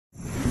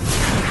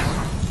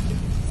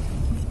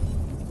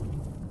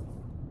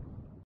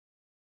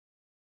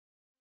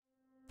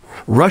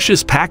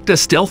Russia's pak-da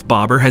stealth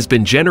bomber has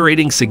been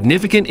generating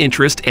significant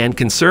interest and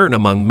concern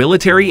among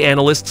military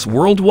analysts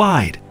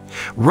worldwide.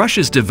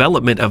 Russia's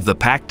development of the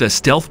pak-da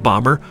stealth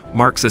bomber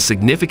marks a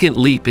significant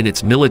leap in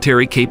its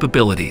military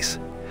capabilities.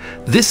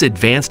 This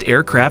advanced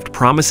aircraft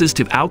promises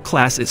to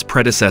outclass its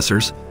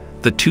predecessors,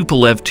 the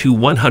Tupolev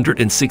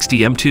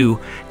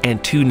Tu-160M2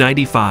 and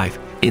Tu-95,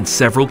 in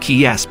several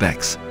key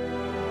aspects.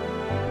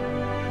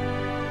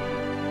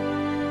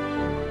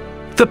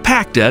 The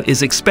pak-da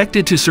is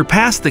expected to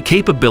surpass the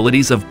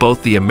capabilities of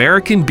both the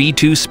American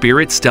B-2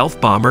 Spirit stealth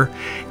bomber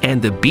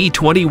and the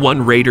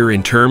B-21 Raider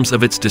in terms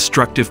of its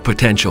destructive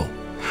potential.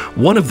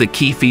 One of the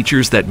key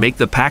features that make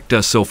the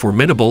pak-da so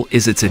formidable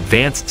is its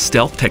advanced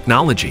stealth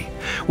technology,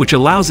 which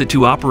allows it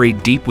to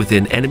operate deep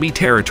within enemy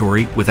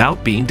territory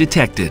without being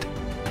detected.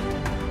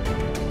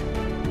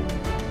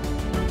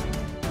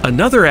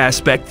 Another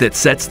aspect that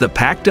sets the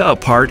pak-da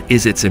apart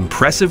is its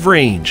impressive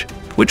range,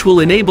 which will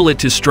enable it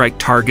to strike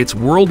targets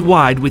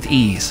worldwide with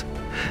ease.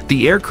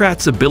 The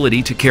aircraft's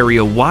ability to carry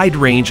a wide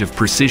range of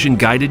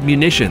precision-guided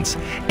munitions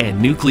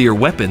and nuclear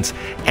weapons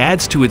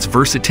adds to its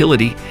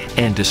versatility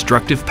and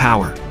destructive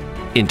power.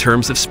 In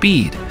terms of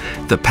speed,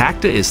 the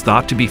pak-da is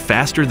thought to be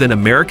faster than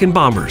American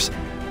bombers,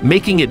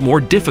 making it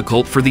more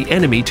difficult for the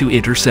enemy to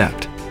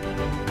intercept.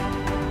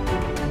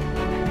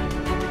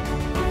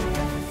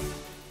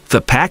 The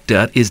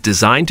pak-da is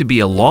designed to be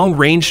a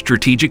long-range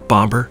strategic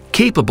bomber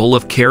capable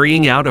of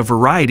carrying out a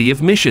variety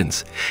of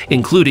missions,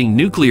 including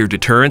nuclear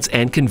deterrence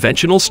and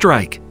conventional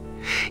strike.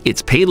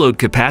 Its payload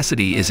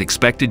capacity is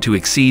expected to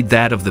exceed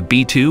that of the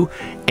B-2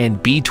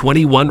 and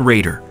B-21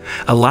 Raider,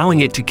 allowing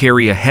it to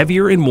carry a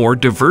heavier and more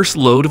diverse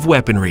load of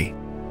weaponry.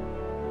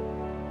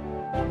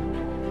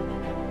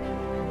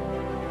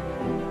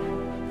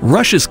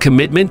 Russia's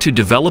commitment to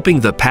developing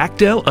the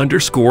pak-da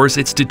underscores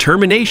its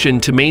determination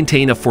to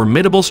maintain a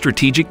formidable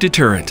strategic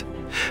deterrent.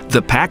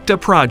 The pak-da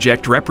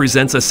project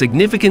represents a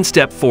significant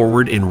step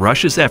forward in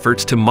Russia's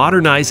efforts to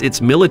modernize its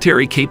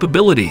military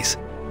capabilities.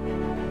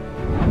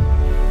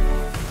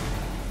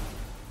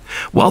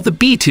 While the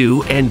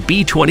B-2 and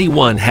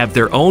B-21 have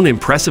their own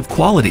impressive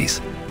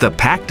qualities, the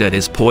pak-da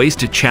is poised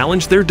to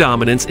challenge their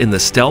dominance in the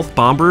stealth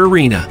bomber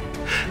arena.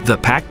 The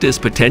pak-da's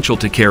potential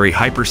to carry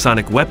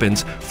hypersonic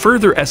weapons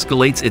further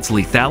escalates its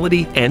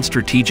lethality and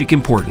strategic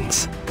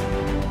importance.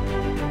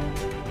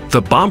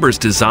 The bomber's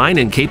design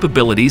and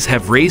capabilities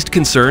have raised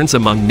concerns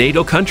among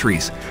NATO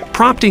countries,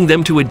 prompting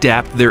them to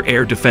adapt their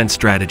air defense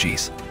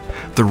strategies.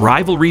 The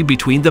rivalry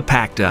between the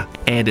pak-da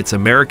and its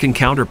American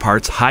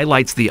counterparts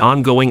highlights the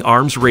ongoing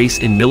arms race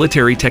in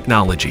military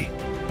technology.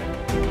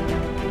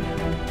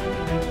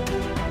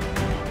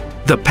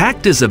 The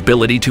pak-da's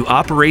ability to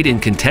operate in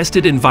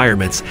contested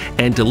environments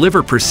and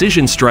deliver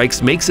precision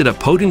strikes makes it a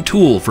potent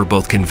tool for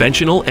both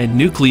conventional and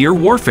nuclear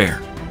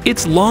warfare.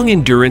 Its long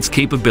endurance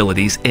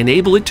capabilities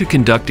enable it to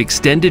conduct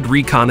extended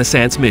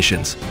reconnaissance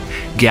missions,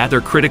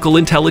 gather critical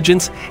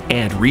intelligence,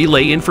 and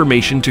relay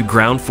information to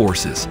ground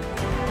forces.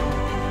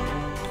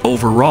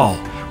 Overall,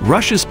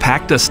 Russia's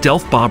pak-da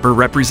stealth bomber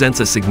represents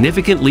a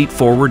significant leap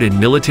forward in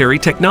military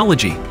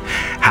technology,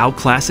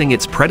 outclassing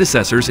its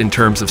predecessors in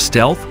terms of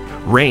stealth,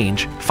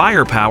 range,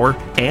 firepower,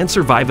 and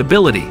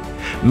survivability,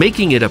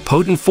 making it a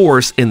potent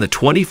force in the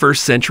 21st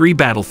century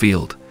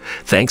battlefield.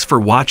 Thanks for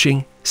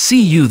watching.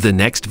 See you the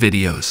next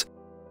videos.